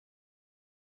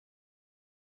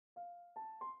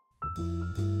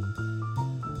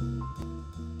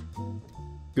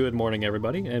Good morning,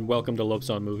 everybody, and welcome to Lopes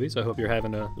on Movies. I hope you're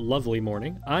having a lovely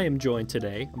morning. I am joined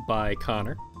today by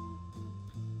Connor.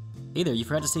 Hey there, you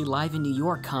forgot to say live in New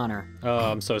York, Connor.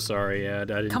 Oh, I'm so sorry,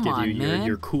 Ed. I didn't give you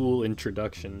your cool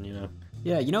introduction, you know.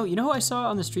 Yeah, you know who I saw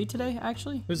on the street today,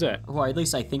 actually? Who's that? Or at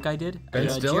least I think I did.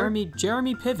 Jeremy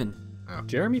Piven. Oh.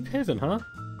 Jeremy Piven, huh?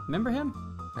 Remember him?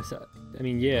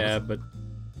 But...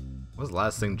 What was the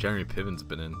last thing Jeremy Piven's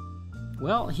been in?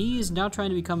 Well, he is now trying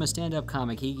to become a stand-up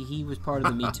comic. He was part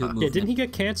of the Me Too movement. Yeah, didn't he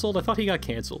get canceled? I thought he got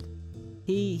canceled.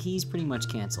 He's pretty much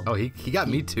canceled. Oh, he got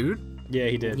Me Too'd? Yeah,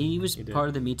 he did. He was part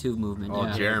of the Me Too movement, Oh,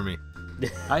 yeah. Jeremy.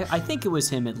 I think it was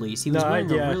him, at least. He was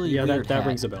wearing a really weird hat. That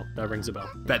rings a bell. That rings a bell.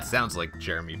 That sounds like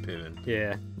Jeremy Piven.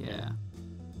 Yeah. Yeah.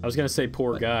 I was going to say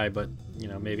poor guy, but, you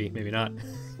know, maybe not.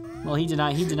 Well, he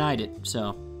denied it,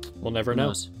 so... We'll never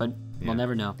know. But we'll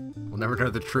never know. We'll never know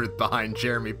the truth behind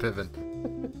Jeremy Piven.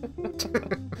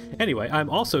 Anyway, I'm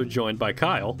also joined by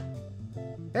Kyle.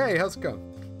 Hey, how's it going?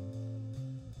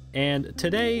 And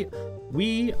today,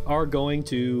 we are going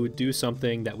to do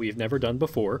something that we've never done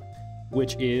before,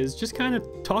 which is just kind of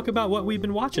talk about what we've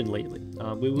been watching lately.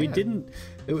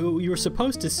 We were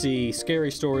supposed to see Scary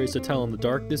Stories to Tell in the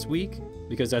Dark this week,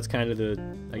 because that's kind of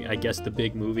I guess the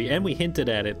big movie, and we hinted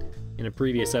at it in a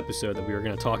previous episode that we were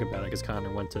going to talk about it, because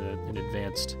Connor went to an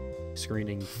advanced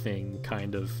screening thing,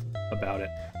 kind of, about it.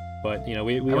 But, you know,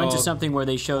 we went to something where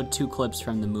they showed 2 clips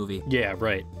from the movie. Yeah,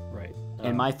 right.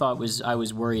 And my thought was I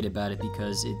was worried about it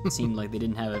because it seemed like they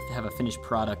didn't have a finished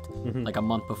product like a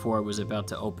month before it was about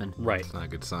to open. Right. That's not a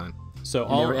good sign. So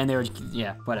they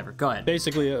were whatever. Go ahead.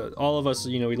 Basically, all of us,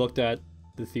 you know, we looked at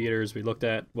the theaters, we looked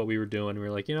at what we were doing, we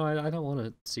were like, you know, I don't want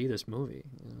to see this movie.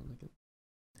 You know,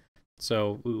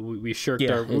 so we shirked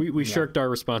shirked our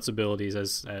responsibilities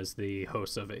as the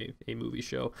hosts of a movie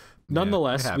show.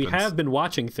 Nonetheless, we have been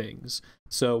watching things.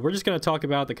 So we're just going to talk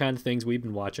about the kind of things we've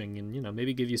been watching and, you know,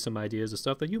 maybe give you some ideas of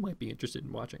stuff that you might be interested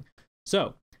in watching.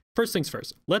 So, first things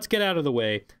first, let's get out of the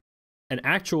way an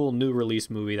actual new release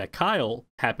movie that Kyle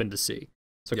happened to see.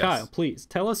 So yes. Kyle, please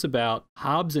tell us about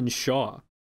Hobbes and Shaw.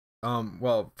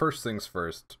 Well, first things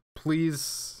first,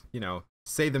 please, you know,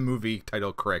 say the movie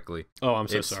title correctly. Oh, I'm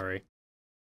so sorry.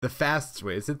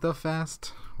 Is it The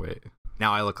Fast? Wait,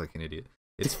 now I look like an idiot.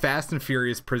 It's Fast and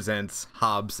Furious presents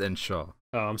Hobbes and Shaw.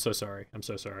 Oh, I'm so sorry.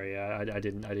 Yeah, I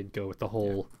didn't go with the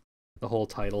whole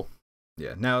title.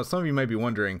 Yeah. Now, some of you might be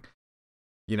wondering,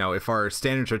 you know, if our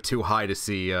standards are too high to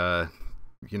see,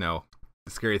 you know,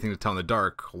 The Scary Thing to Tell in the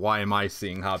Dark, why am I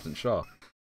seeing Hobbes and Shaw?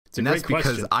 And that's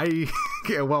because and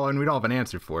we don't have an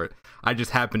answer for it. I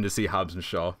just happened to see Hobbes and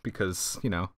Shaw because, you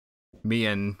know, me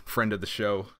and friend of the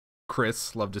show,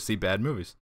 Chris, love to see bad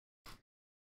movies.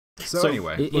 So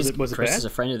anyway, was it Chris bad? Is a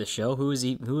friend of the show? Who is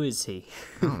he?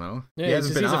 I don't know. Yeah, he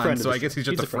hasn't been on, so I guess he's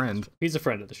just a friend. He's a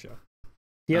friend of the show.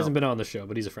 He hasn't been on the show,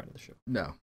 but he's a friend of the show.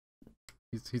 No,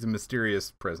 he's a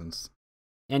mysterious presence.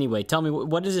 Anyway, tell me,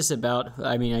 what is this about?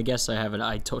 I mean, I guess I have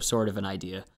sort of an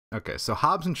idea. Okay, so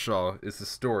Hobbes and Shaw is the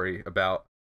story about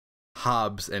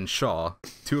Hobbes and Shaw,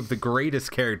 2 of the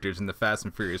greatest characters in the Fast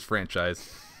and Furious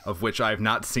franchise, of which I have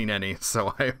not seen any,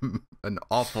 so I am an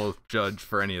awful judge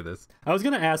for any of this. I was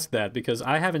going to ask that because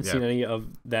I haven't seen any of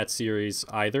that series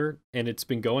either, and it's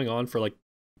been going on for like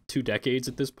 2 decades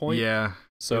at this point. Yeah.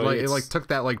 So it took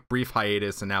that like brief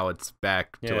hiatus, and now it's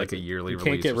back to like a yearly release.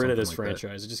 You can't get rid of this like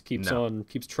franchise. It just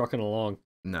keeps trucking along.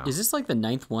 No. Is this like the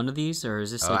 9th one of these, or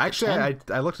is this like actually,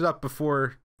 I looked it up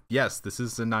before. Yes, this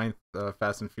is the 9th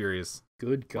Fast and Furious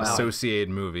associated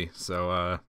movie.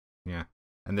 So, yeah.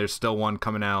 And there's still one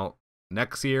coming out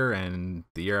next year and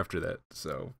the year after that.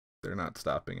 So they're not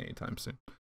stopping anytime soon.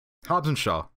 Hobbes and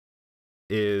Shaw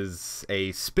is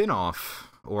a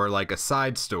spin-off or like a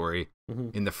side story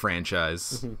in the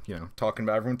franchise. You know, talking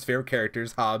about everyone's favorite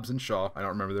characters, Hobbes and Shaw. I don't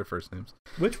remember their first names.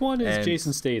 Which one is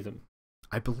Jason Statham?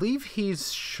 I believe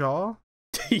he's Shaw.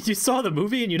 You saw the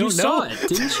movie and you don't know? Saw it,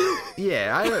 didn't you?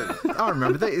 Yeah, I don't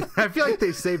remember. I feel like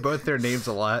they say both their names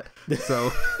a lot,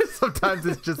 so sometimes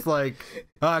it's just like,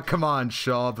 come on,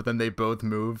 Shaw, but then they both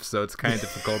move, so it's kind of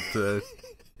difficult to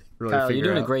really Kyle, figure out.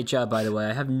 You're doing a great job, by the way.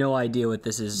 I have no idea what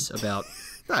this is about.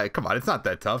 Come on, it's not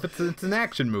that tough. It's an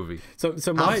action movie. So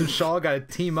Hobbes and Shaw got to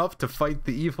team up to fight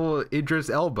the evil Idris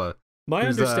Elba. My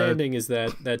understanding is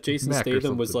that Jason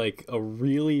Statham was like a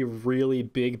really, really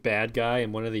big bad guy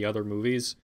in one of the other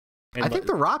movies. And I think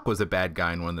The Rock was a bad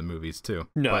guy in one of the movies too.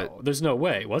 No, there's no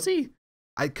way. Was he?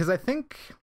 Because I think,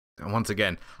 once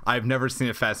again, I've never seen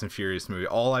a Fast and Furious movie.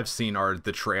 All I've seen are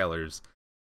the trailers.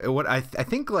 What I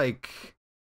think like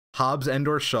Hobbs and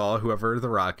or Shaw, whoever The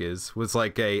Rock is, was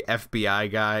like a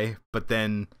FBI guy, but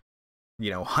then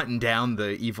hunting down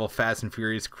the evil Fast and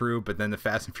Furious crew, but then the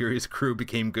Fast and Furious crew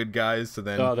became good guys, so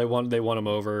then they won him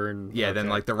over, and then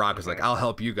like The Rock was like, I'll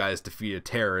help you guys defeat a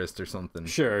terrorist or something.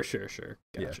 Sure.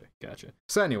 Gotcha.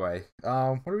 So anyway,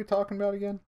 what are we talking about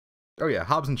again? Oh yeah,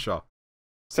 Hobbs and Shaw.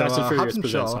 So, Fast and Furious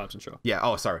presents Hobbs and Shaw. Yeah,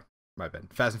 oh sorry, my bad.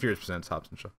 Fast and Furious presents Hobbs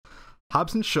and Shaw.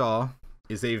 Hobbs and Shaw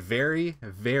is a very,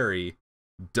 very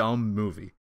dumb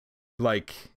movie.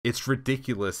 Like, it's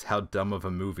ridiculous how dumb of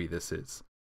a movie this is.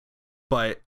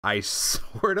 But I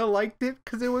sort of liked it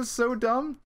because it was so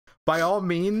dumb. By all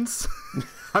means,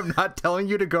 I'm not telling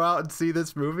you to go out and see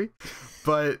this movie,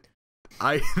 but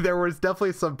there was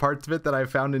definitely some parts of it that I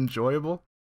found enjoyable.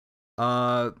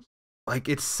 Like,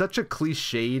 it's such a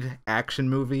cliched action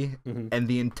movie, and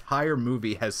the entire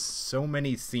movie has so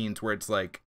many scenes where it's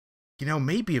like,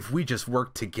 maybe if we just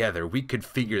work together, we could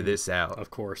figure this out. Of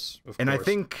course. And I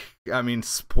think,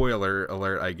 spoiler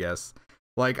alert, I guess.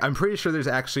 Like, I'm pretty sure there's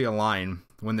actually a line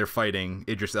when they're fighting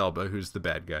Idris Elba, who's the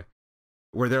bad guy,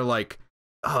 where they're like,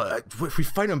 if we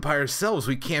fight him by ourselves,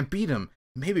 we can't beat him.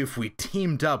 Maybe if we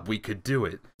teamed up, we could do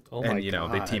it. Oh my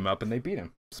God. They team up and they beat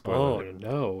him. Spoiler alert.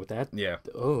 No. Yeah.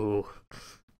 Oh.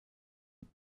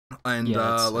 And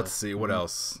let's see, what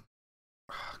else?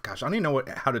 Gosh, I don't even know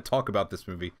how to talk about this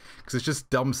movie, because it's just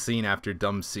dumb scene after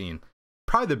dumb scene.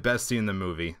 Probably the best scene in the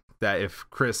movie, that if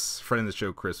Chris, friend of the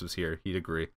show Chris, was here, he'd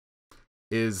agree,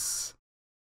 is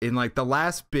in like the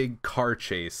last big car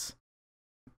chase.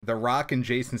 The Rock and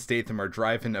Jason Statham are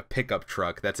driving a pickup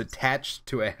truck that's attached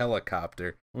to a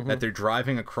helicopter that they're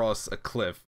driving across a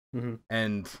cliff.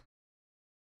 And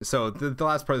so the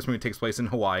last part of this movie takes place in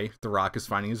Hawaii. The Rock is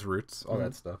finding his roots, all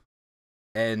that stuff.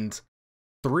 And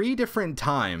 3 different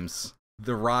times,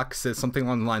 The Rock says something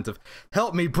along the lines of,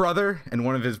 "Help me, brother!" And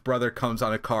one of his brother comes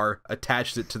on a car,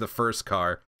 attaches it to the first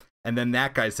car. And then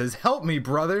that guy says, "Help me,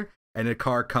 brother!" And a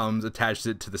car comes, attaches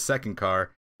it to the second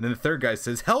car. And then the third guy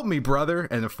says, "Help me, brother!"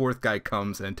 And the fourth guy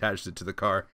comes and attaches it to the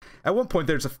car. At one point,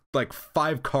 there's like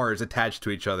 5 cars attached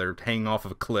to each other, hanging off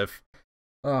of a cliff.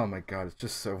 Oh my God, it's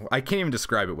just so... I can't even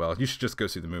describe it well. You should just go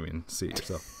see the movie and see it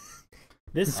yourself.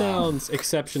 This sounds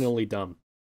exceptionally dumb.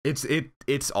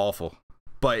 It's awful,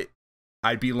 but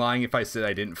I'd be lying if I said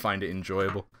I didn't find it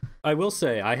enjoyable. I will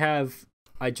say,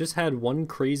 I just had one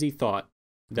crazy thought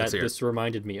that this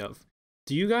reminded me of.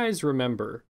 Do you guys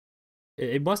remember,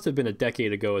 it must have been a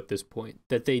decade ago at this point,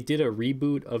 that they did a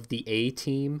reboot of the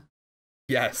A-Team?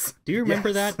 Yes. Do you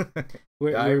remember that?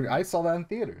 Where I saw that in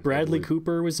theaters. Bradley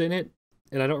Cooper was in it,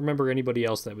 and I don't remember anybody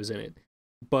else that was in it.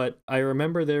 But I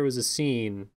remember there was a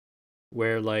scene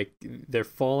where like they're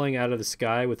falling out of the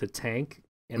sky with a tank,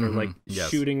 and they're like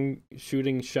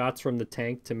shooting shots from the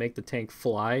tank to make the tank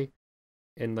fly.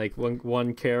 And like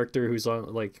one character who's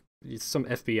on like some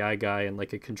FBI guy in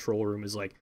like a control room is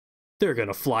like, "They're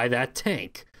gonna fly that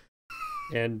tank."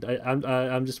 And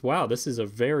I'm just, wow, this is a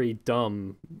very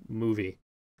dumb movie.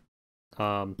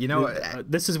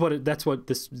 This is what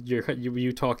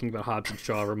you talking about Hobbs and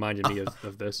Shaw reminded me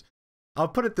of this. I'll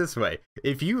put it this way: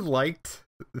 if you liked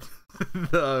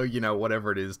the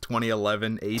whatever it is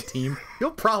 2011 A-Team,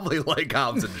 you'll probably like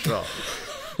Hobbs and Shaw.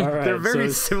 All right, they're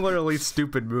very similarly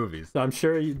stupid movies. I'm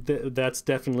sure that's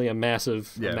definitely a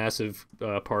massive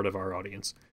part of our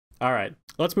audience. All right,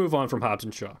 let's move on from Hobbs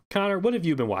and Shaw. Connor, what have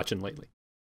you been watching lately?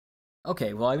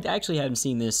 Okay, well, I actually haven't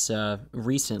seen this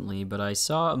recently, but I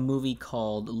saw a movie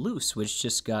called Luce, which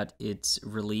just got its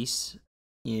release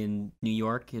in New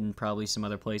York and probably some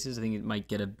other places. I think it might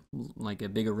get a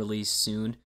bigger release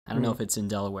soon. I don't know if it's in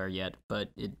Delaware yet, but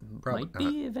it might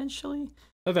be eventually.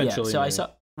 Eventually, yeah, so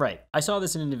I saw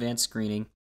this in an advanced screening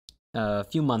a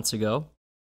few months ago.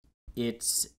 It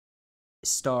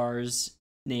stars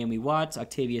Naomi Watts,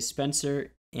 Octavia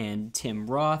Spencer, and Tim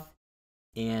Roth,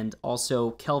 and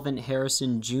also Kelvin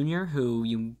Harrison Jr., who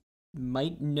you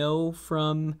might know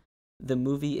from the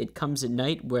movie It Comes at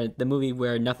Night,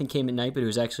 where nothing came at night, but it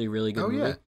was actually a really good movie.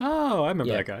 Yeah. Oh, I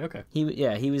remember that guy. Okay.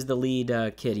 He was the lead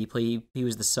kid. He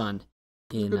was the son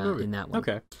in that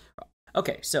one.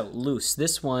 Okay, so Luce.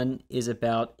 This one is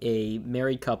about a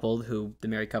married couple who the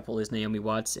married couple is Naomi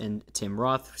Watts and Tim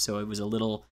Roth. So it was a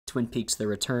little Twin Peaks: The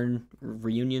Return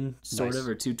reunion, sort of,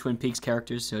 or 2 Twin Peaks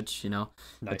characters, which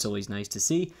it's always nice to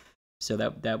see. So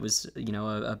that was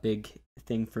a big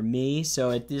thing for me.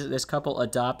 So this couple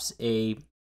adopts a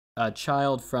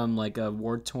child from like a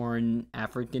war-torn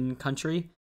African country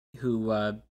who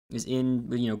is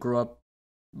grew up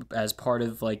as part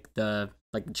of like the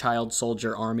child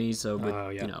soldier army. So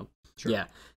Sure. Yeah.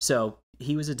 So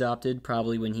he was adopted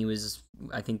probably when he was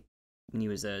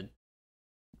a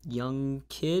young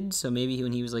kid. So maybe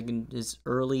when he was like in his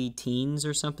early teens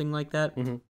or something like that.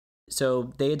 Mm-hmm.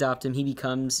 so they adopt him. He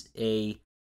becomes a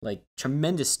like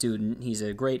tremendous student. He's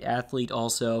a great athlete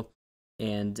also,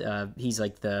 and he's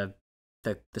like the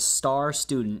star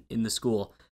student in the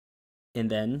school. And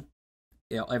then,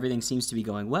 everything seems to be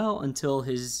going well until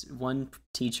his one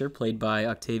teacher, played by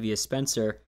Octavia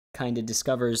Spencer, kind of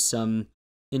discovers some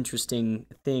interesting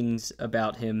things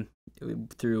about him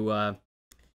through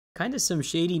kind of some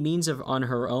shady means on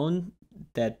her own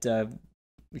that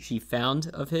she found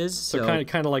of his. So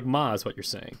kind of like Ma is what you're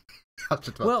saying.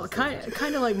 Well,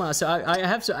 kind of like Ma. So I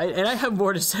have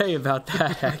more to say about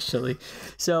that actually.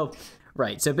 So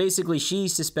right. So basically, she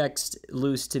suspects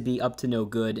Luce to be up to no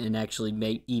good and actually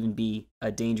may even be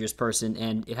a dangerous person.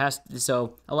 And it has.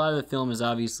 So a lot of the film is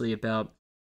obviously about,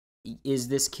 is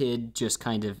this kid just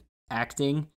kind of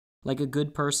acting like a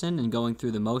good person and going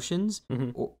through the motions,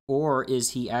 or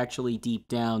is he actually deep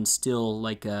down still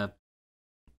like a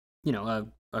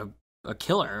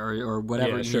killer or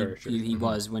whatever he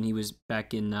was when he was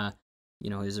back in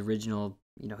his original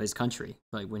his country,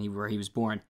 like where he was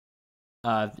born.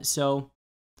 So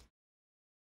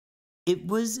it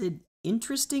was an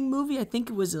interesting movie. I think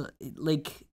it was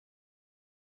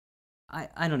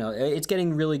I don't know. It's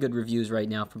getting really good reviews right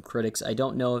now from critics. I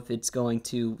don't know if it's going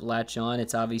to latch on.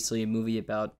 It's obviously a movie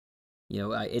about,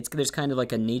 there's kind of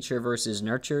like a nature versus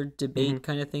nurture debate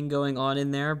kind of thing going on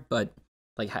in there. But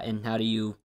how do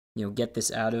you, get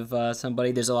this out of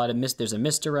somebody? There's a lot of there's a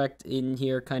misdirect in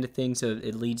here kind of thing. So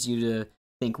it leads you to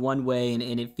think one way,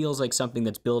 and it feels like something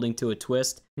that's building to a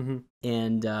twist.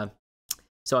 And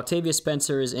so Octavia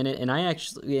Spencer is in it, and I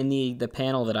actually, in the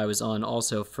panel that I was on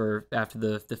also after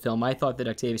the film, I thought that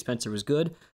Octavia Spencer was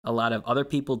good. A lot of other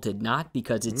people did not,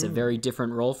 because it's a very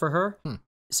different role for her.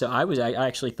 So I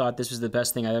actually thought this was the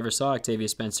best thing I ever saw Octavia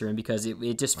Spencer in, because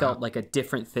it just felt like a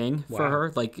different thing for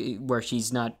her, like where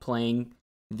she's not playing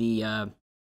the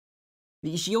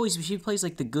she plays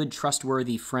like the good,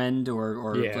 trustworthy friend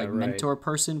or mentor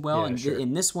person well, and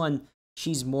in this one,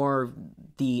 she's more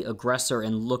the aggressor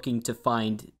and looking to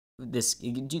find what this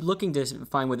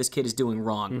kid is doing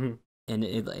wrong.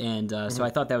 So I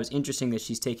thought that was interesting that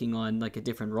she's taking on like a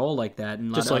different role like that,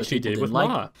 and just like she did with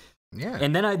Ma. Yeah.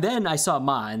 And then I saw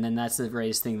Ma, and then that's the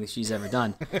greatest thing that she's ever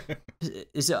done.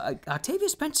 So Octavia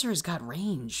Spencer has got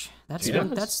range. That's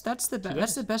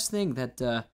the best thing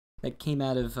that came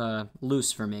out of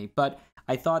Luce for me. But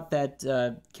I thought that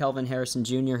Kelvin Harrison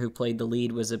Jr., who played the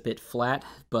lead, was a bit flat,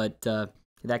 but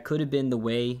that could have been the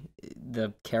way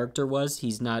the character was.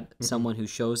 He's not someone who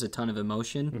shows a ton of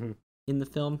emotion in the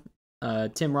film.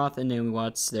 Tim Roth and Naomi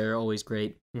Watts, they're always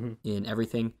great in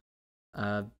everything.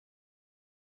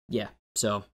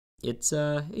 So it's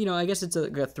I guess it's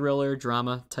a thriller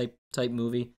drama type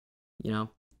movie.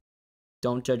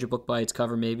 Don't judge a book by its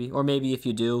cover, maybe, or maybe if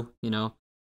you do,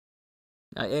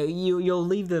 you'll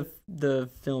leave the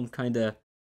film kind of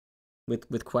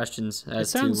with questions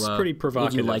as to pretty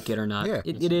provocative. If you like it or not. Yeah,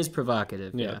 it is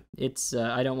provocative. Yeah, it's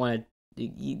I don't want to.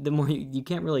 The more you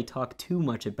can't really talk too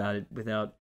much about it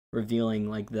without revealing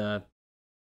like the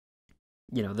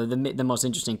most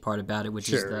interesting part about it,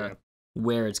 which is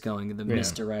where it's going, the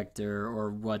misdirect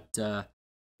or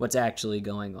what's actually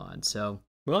going on. So.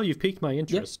 Well, you've piqued my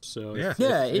interest. So if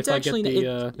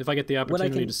I get the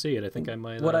opportunity to see it, I think I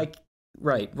might.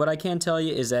 What I can tell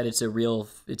you is that it's a real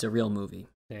movie.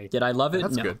 Hey, did I love it?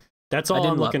 That's no. Good. That's all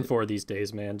I'm looking for these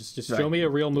days, man. Just show me a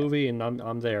real movie, and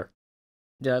I'm there.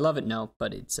 Did I love it? No,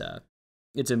 but it's a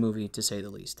movie to say the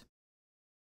least.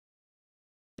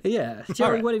 Yeah,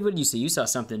 Jerry, what did you see? You saw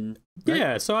something. Right?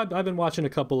 Yeah, so I've been watching a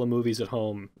couple of movies at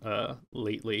home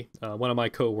lately. One of my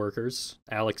coworkers,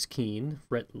 Alex Keene,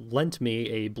 lent me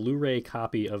a Blu-ray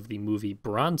copy of the movie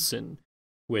Bronson,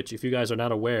 which, if you guys are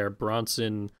not aware,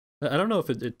 Bronson, I don't know if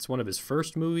it's one of his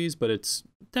first movies, but it's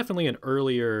definitely an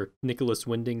earlier Nicholas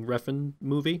Winding Refn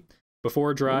movie.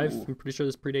 Before Drive, I'm pretty sure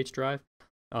this predates Drive.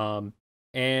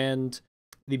 And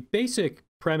the basic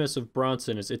premise of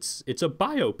Bronson is it's a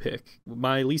biopic,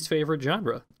 my least favorite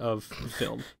genre of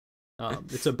film.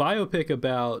 It's a biopic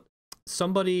about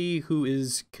somebody who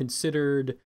is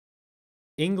considered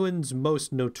England's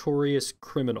most notorious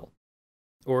criminal,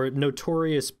 or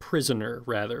notorious prisoner,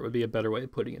 rather, would be a better way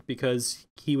of putting it, because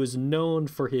he was known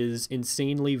for his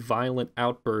insanely violent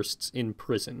outbursts in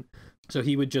prison. So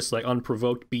he would just, like,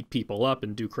 unprovoked beat people up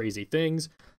and do crazy things.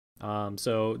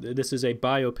 So this is a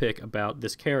biopic about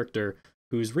this character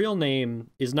whose real name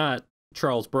is not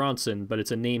Charles Bronson, but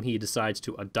it's a name he decides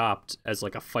to adopt as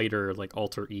like a fighter, like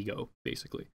alter ego,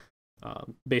 basically.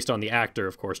 Based on the actor,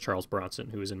 of course, Charles Bronson,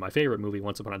 who is in my favorite movie,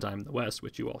 Once Upon a Time in the West,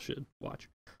 which you all should watch.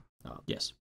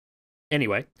 Yes.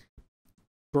 Anyway,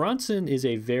 Bronson is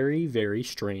a very, very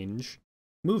strange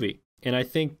movie. And I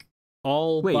think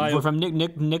from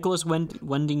Nicholas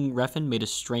Winding Refn made a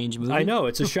strange movie? I know,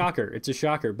 it's a shocker. It's a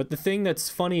shocker. But the thing that's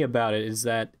funny about it is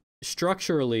that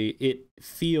structurally, it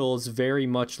feels very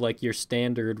much like your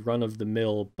standard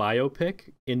run-of-the-mill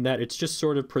biopic in that it's just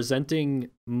sort of presenting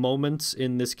moments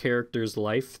in this character's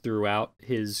life throughout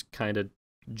his kind of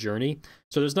journey.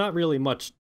 So there's not really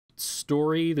much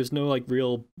story. There's no like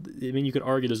real, I mean, you could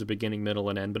argue there's a beginning, middle,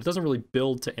 and end, but it doesn't really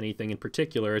build to anything in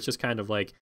particular. It's just kind of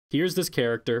like, here's this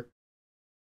character,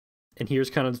 and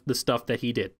here's kind of the stuff that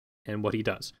he did and what he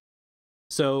does.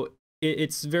 So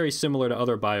it's very similar to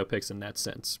other biopics in that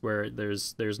sense, where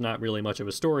there's not really much of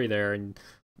a story there, and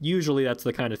usually that's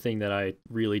the kind of thing that I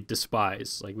really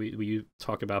despise. Like we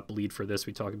talk about Bleed for this,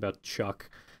 we talk about Chuck,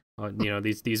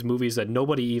 these movies that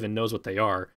nobody even knows what they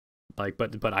are, like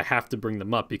but I have to bring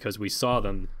them up because we saw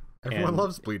them. Everyone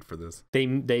loves Bleed for this.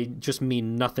 They just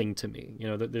mean nothing to me.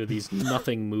 They're these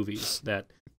nothing movies that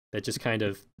just kind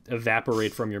of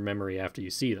evaporate from your memory after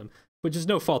you see them. Which is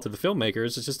no fault of the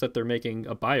filmmakers. It's just that they're making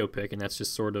a biopic, and that's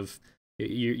just sort of,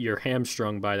 you're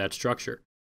hamstrung by that structure.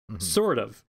 Mm-hmm. Sort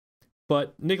of.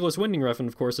 But Nicholas Winding Refn,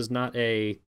 of course, is not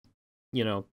a,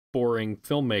 boring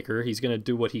filmmaker. He's going to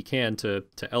do what he can to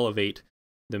elevate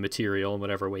the material in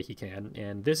whatever way he can.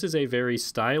 And this is a very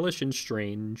stylish and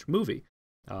strange movie.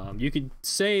 You could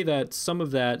say that some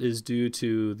of that is due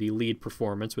to the lead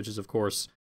performance, which is, of course,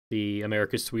 the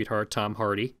America's sweetheart, Tom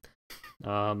Hardy.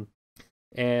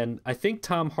 And I think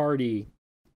Tom Hardy,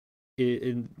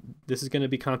 this is going to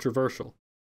be controversial.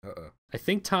 I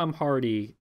think Tom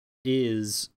Hardy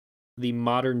is the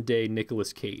modern-day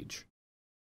Nicolas Cage.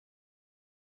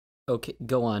 Okay,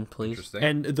 go on, please.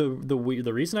 And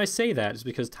the reason I say that is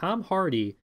because Tom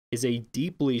Hardy is a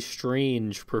deeply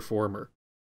strange performer.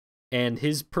 And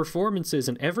his performances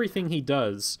and everything he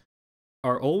does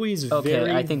are always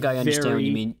I think I understand what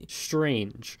you mean.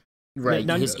 Strange. Right,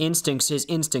 his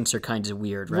instincts are kind of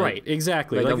weird, right? Right,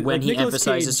 exactly. Like when he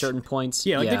emphasizes certain points.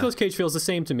 Yeah, Nicolas Cage feels the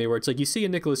same to me, where it's like you see a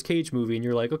Nicolas Cage movie and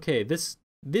you're like, okay, this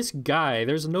guy,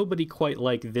 there's nobody quite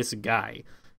like this guy,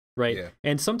 right? Yeah.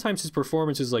 And sometimes his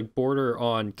performances like border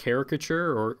on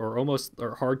caricature or almost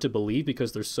are hard to believe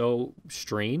because they're so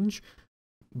strange.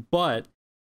 But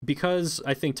because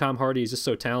I think Tom Hardy is just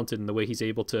so talented in the way he's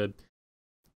able to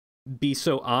be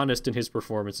so honest in his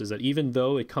performances that even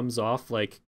though it comes off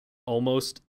like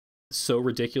almost so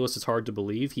ridiculous it's hard to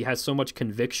believe, he has so much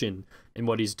conviction in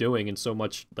what he's doing and so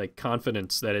much like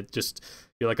confidence that it just,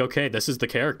 you're like, okay, this is the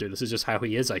character, this is just how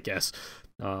he is, I guess.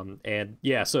 And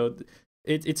yeah, so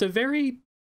it's a very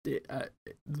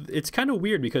it's kind of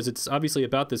weird because it's obviously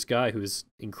about this guy who's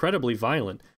incredibly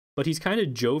violent, but he's kind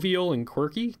of jovial and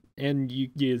quirky, and you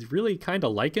really kind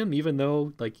of like him, even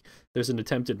though like there's an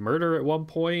attempted murder at one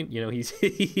point.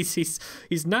 He's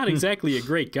not exactly a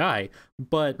great guy,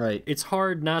 but It's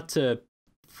hard not to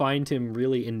find him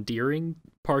really endearing,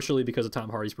 partially because of Tom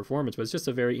Hardy's performance, but it's just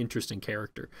a very interesting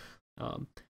character.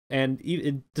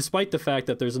 And despite the fact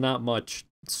that there's not much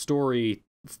story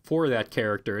for that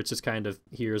character, it's just kind of,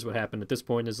 here's what happened at this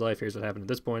point in his life, here's what happened at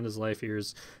this point in his life,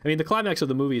 the climax of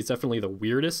the movie is definitely the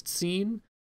weirdest scene,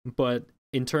 but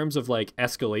in terms of like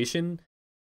escalation,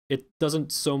 it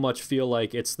doesn't so much feel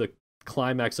like it's the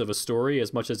climax of a story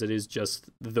as much as it is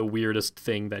just the weirdest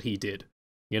thing that he did,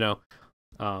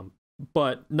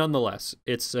 but nonetheless,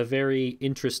 it's a very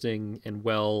interesting and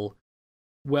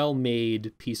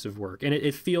well-made piece of work, and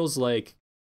it feels like,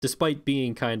 despite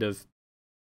being kind of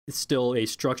still a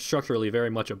structurally very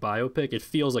much a biopic, it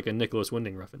feels like a Nicholas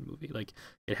Winding Refn movie. Like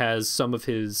it has some of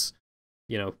his,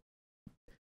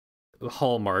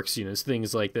 hallmarks,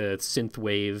 things like the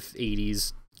synthwave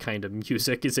 80s kind of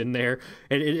music is in there,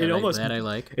 and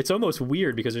it's almost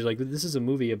weird because there's like, this is a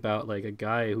movie about like a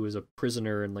guy who was a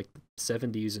prisoner in like the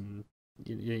 70s and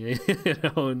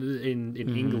in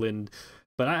England.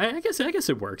 But I guess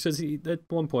it works. As at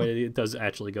one point it does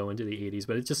actually go into the 80s,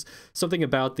 but it's just something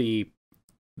about the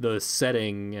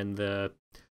setting and that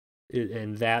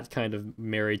kind of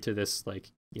married to this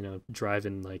like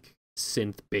driving like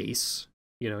synth bass.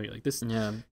 You're like,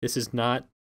 this is not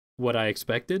what I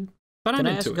expected. But Can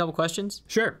I ask a couple questions?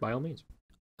 Sure, by all means.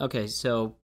 Okay,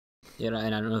 so and I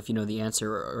don't know if you know the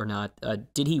answer or not.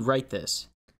 Did he write this?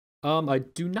 I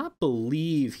do not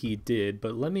believe he did,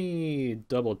 but let me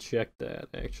double check that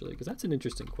actually, because that's an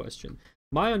interesting question.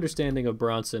 My understanding of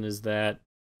Bronson is that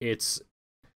it's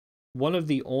one of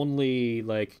the only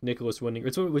like Nicholas Winding.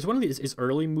 It was one of his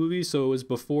early movies, so it was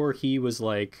before he was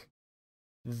like,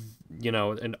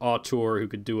 an auteur who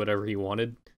could do whatever he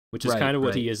wanted, which is kind of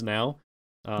what he is now.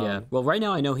 Yeah. Well, right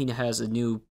now I know he has a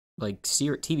new like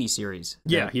TV series.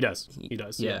 Yeah, he does. He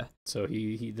does. Yeah. So I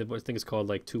think it's called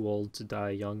like Too Old to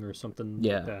Die Young or something.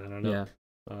 Yeah. Like that. I don't know.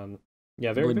 Yeah.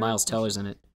 Yeah. Very. Miles Teller's in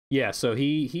it. Yeah. So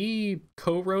he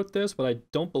co-wrote this, but I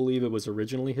don't believe it was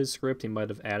originally his script. He might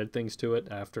have added things to it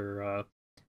after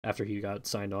he got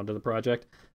signed on to the project.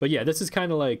 But yeah, this is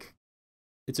kind of like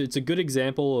it's a good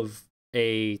example of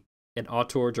an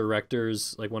auteur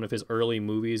director's, like, one of his early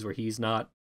movies where he's not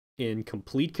in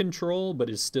complete control but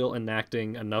is still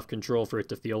enacting enough control for it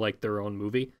to feel like their own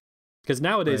movie. Because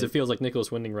nowadays it feels like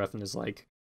Nicholas Winding Refn is like,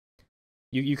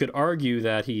 you could argue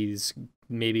that he's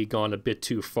maybe gone a bit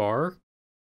too far.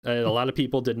 A lot of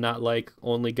people did not like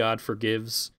Only God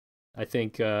Forgives. I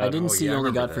think I didn't see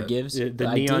Only God Forgives. The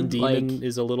Neon Demon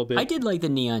is a little bit. I did like the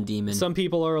Neon Demon. Some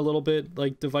people are a little bit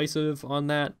like divisive on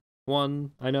that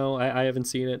one. I know I haven't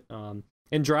seen it.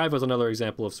 And Drive was another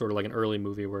example of sort of like an early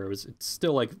movie where it's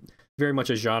still like very much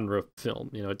a genre film.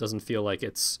 You know, it doesn't feel like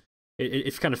it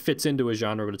kind of fits into a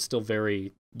genre, but it's still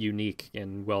very unique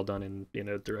and well done in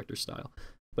a director style.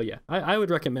 But yeah, I would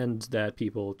recommend that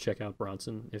people check out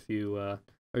Bronson if you are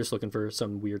just looking for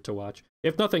something weird to watch.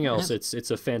 If nothing else,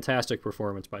 it's a fantastic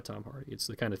performance by Tom Hardy. It's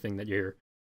the kind of thing that you're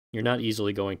not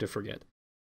easily going to forget.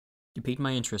 You piqued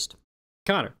my interest.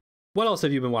 Connor, what else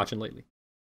have you been watching lately?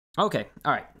 Okay,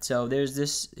 all right. So there's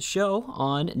this show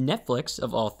on Netflix,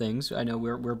 of all things. I know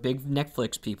we're big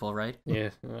Netflix people, right?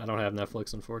 Yeah, I don't have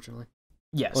Netflix, unfortunately.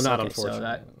 Yes. Well, not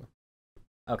unfortunately.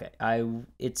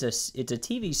 It's a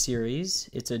TV series.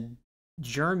 It's a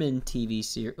German TV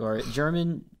series, or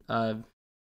German. Let's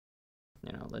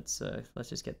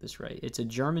just get this right. It's a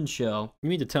German show. You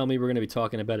mean to tell me we're going to be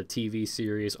talking about a TV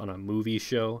series on a movie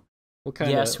show?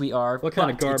 Yes, we are. What kind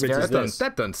of garbage is this?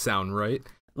 That doesn't sound right.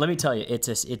 Let me tell you,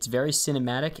 it's very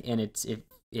cinematic, and it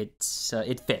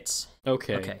fits.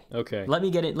 Okay. Let me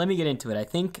get into it. I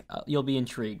think you'll be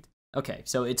intrigued. Okay,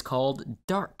 so it's called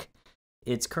Dark.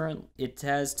 It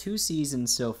has 2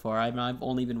 seasons so far. I've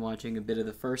only been watching a bit of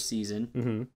the first season.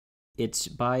 Mm-hmm. It's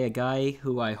by a guy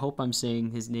who, I hope I'm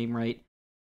saying his name right,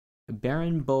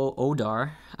 Baron Bo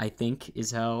Odar, I think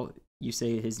is how you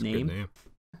say his name. Good name.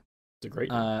 It's a great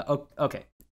name. Okay.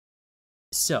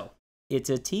 So, it's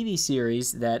a TV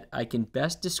series that I can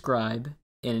best describe,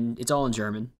 and it's all in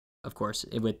German, of course.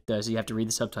 So you have to read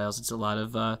the subtitles. It's a lot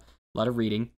of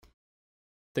reading.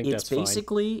 It's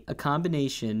basically a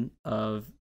combination of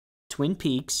Twin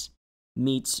Peaks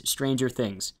meets Stranger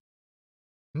Things.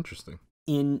 Interesting.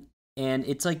 And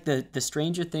it's like the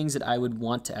Stranger Things that I would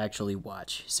want to actually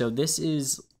watch. So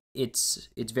it's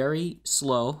very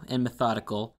slow and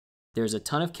methodical. There's a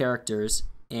ton of characters,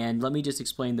 and let me just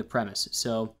explain the premise.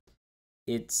 So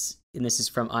and this is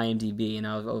from IMDb, and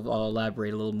I'll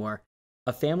elaborate a little more.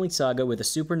 A family saga with a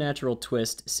supernatural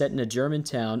twist set in a German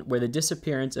town where the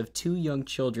disappearance of 2 young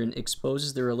children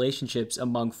exposes the relationships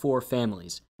among 4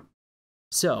 families.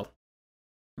 So,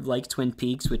 like Twin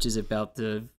Peaks, which is about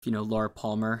the Laura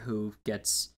Palmer who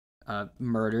gets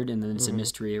murdered, and then it's a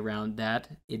mystery around that.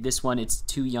 This one, it's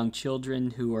 2 young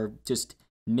children who are just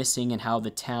missing, and how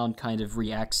the town kind of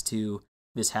reacts to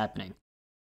this happening.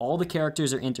 All the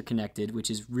characters are interconnected, which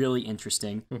is really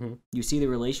interesting. Mm-hmm. You see the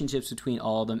relationships between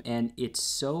all of them, and it's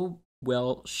so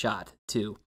well shot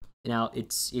too. Now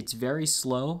it's very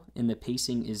slow, and the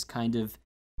pacing is kind of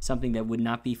something that would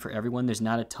not be for everyone. There's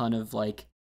not a ton of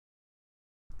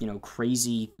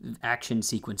crazy action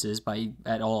sequences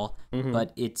at all,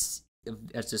 but it's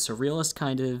a surrealist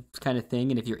kind of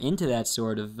thing. And if you're into that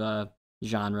sort of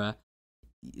genre,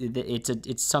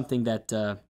 it's something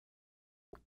that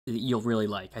you'll really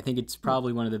like. I think it's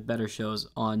probably one of the better shows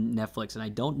on Netflix, and I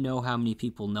don't know how many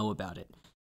people know about it.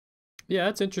 Yeah,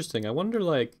 that's interesting. I wonder,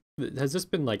 has this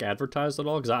been advertised at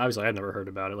all? Because obviously I've never heard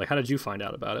about it. How did you find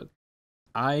out about it?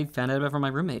 I found out about it from my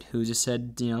roommate, who just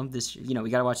said, we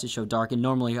gotta watch this show Dark. And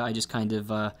normally I just kind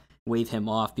of wave him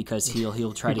off, because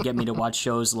he'll try to get me to watch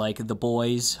shows like The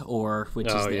Boys, which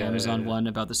is the Amazon one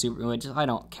about the super. Which I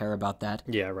don't care about that.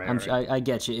 Yeah, right. I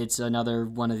get you. It's another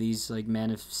one of these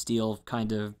Man of Steel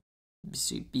kind of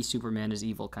be Superman is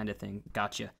evil kind of thing.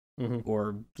 Gotcha. Mm-hmm.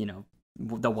 Or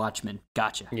The Watchmen.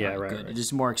 Gotcha. Yeah, right. Good. It's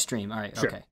just more extreme. All right. Sure.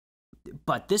 Okay.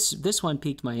 But this one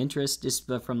piqued my interest just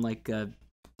from the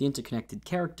interconnected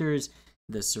characters,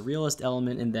 the surrealist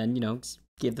element, and then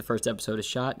give the first episode a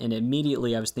shot, and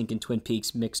immediately I was thinking Twin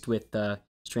Peaks mixed with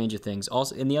Stranger Things.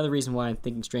 Also, and the other reason why I'm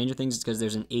thinking Stranger Things is because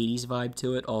there's an 80s vibe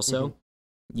to it also.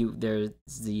 There's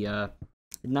the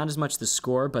not as much the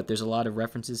score, but there's a lot of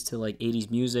references to 80s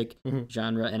music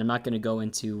genre, and I'm not going to go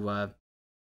into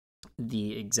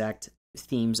the exact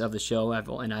themes of the show.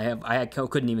 I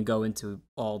couldn't even go into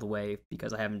all the way,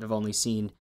 because I've only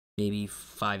seen maybe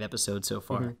 5 episodes so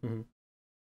far.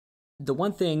 the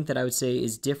one thing that I would say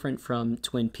is different from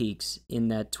Twin Peaks, in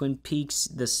that Twin Peaks,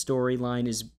 the storyline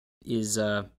is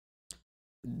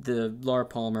the Laura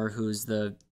Palmer, who's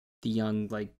the young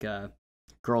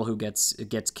girl who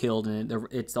gets killed, and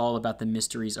it's all about the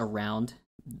mysteries around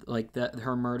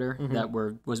her murder. That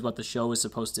was what the show was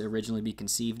supposed to originally be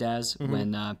conceived as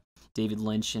when David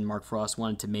Lynch and Mark Frost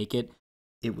wanted to make it.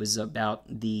 It was about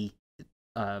the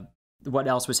what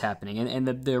else was happening, and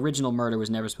the original murder was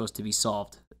never supposed to be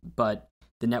solved, but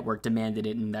the network demanded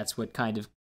it, and that's what kind of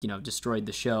destroyed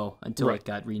the show until it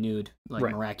got renewed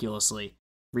miraculously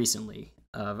recently,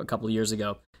 a couple of years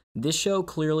ago. This show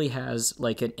clearly has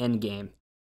an end game.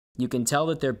 You can tell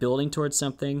that they're building towards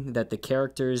something, that the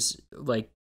characters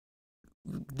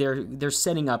they're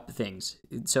setting up things.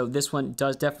 So this one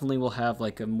definitely will have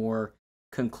a more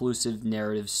conclusive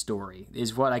narrative story,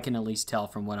 is what I can at least tell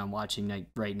from what I'm watching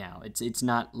right now. It's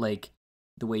not like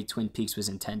the way Twin Peaks was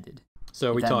intended.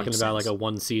 So are we talking about a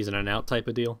one season and out type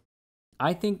of deal?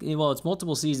 I think, well, it's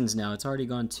multiple seasons now. It's already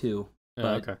gone 2.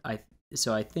 But okay. I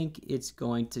think it's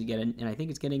going to get and I think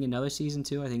it's getting another season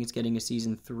 2. I think it's getting a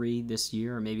season 3 this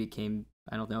year, or maybe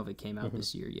I don't know if it came out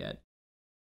this year yet.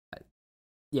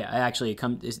 Yeah, actually,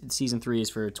 season 3 is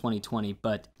for 2020,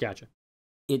 but gotcha.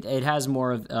 It has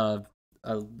more of a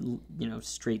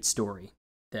straight story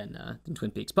than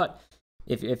Twin Peaks. But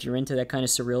if you're into that kind of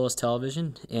surrealist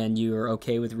television and you're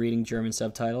okay with reading German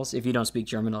subtitles, if you don't speak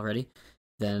German already,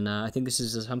 then I think this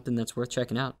is something that's worth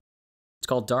checking out. It's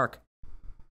called Dark.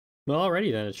 Well,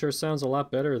 alrighty then. It sure sounds a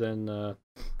lot better than I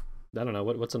don't know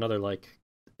what's another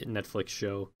Netflix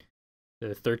show.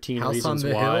 13 House Reasons on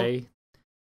the Why.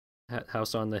 Hill?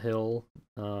 House on the Hill.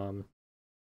 The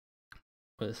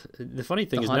funny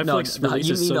thing is Netflix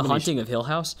releases the Haunting of Hill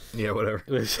House? Yeah, whatever.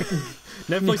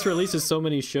 Netflix releases so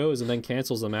many shows and then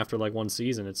cancels them after one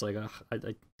season. It's I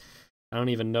don't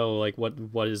even know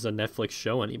what is a Netflix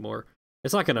show anymore.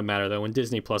 It's not going to matter though. When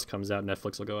Disney Plus comes out,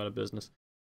 Netflix will go out of business.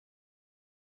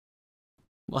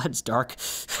 Well, it's dark.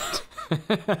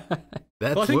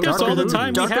 I think that's all the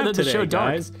time we have today,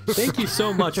 guys. Thank you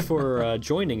so much for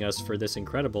joining us for this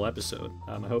incredible episode.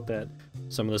 I hope that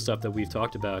some of the stuff that we've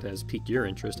talked about has piqued your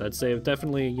interest. I'd say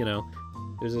definitely,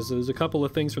 there's a couple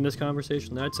of things from this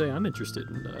conversation that I'd say I'm interested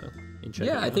in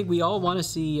checking out. I think we all want to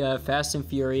see Fast and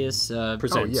Furious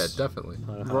presents. Oh yeah, definitely.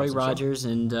 Roy Rogers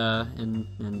and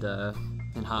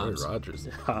Hobbes. Roy Rogers.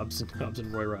 Hobbes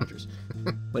and Roy Rogers.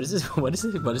 What is this? What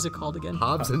is it called again?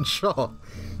 Hobbes and Shaw.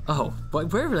 Oh,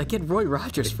 where did I get Roy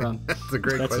Rogers from? That's a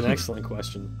great question. That's an excellent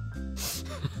question.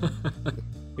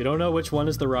 We don't know which one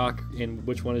is The Rock and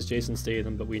which one is Jason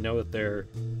Statham, but we know that they're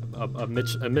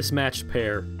a mismatched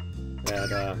pair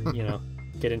that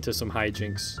get into some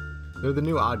hijinks. They're the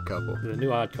new odd couple. The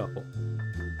new odd couple.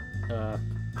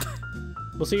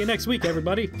 We'll see you next week,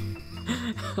 everybody.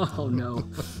 Oh no.